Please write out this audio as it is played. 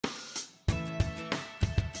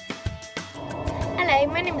Hi,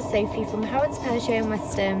 my name is Sophie from Howard's Peugeot in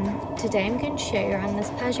Weston. Today I'm going to show you around this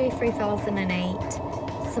Peugeot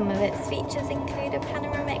 3008. Some of its features include a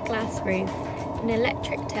panoramic glass roof, an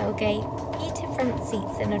electric tailgate, heated front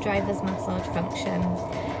seats and a driver's massage function.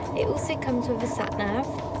 It also comes with a sat-nav,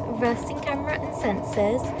 reversing camera and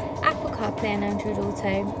sensors, Apple CarPlay and Android Auto,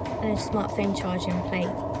 and a smartphone charging plate.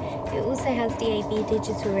 It also has DAB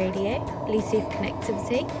digital radio, Bluetooth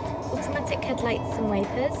connectivity, automatic headlights and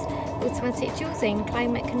wipers, automatic dual zone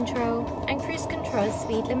climate control, and cruise control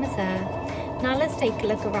speed limiter. Now let's take a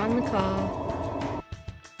look around the car.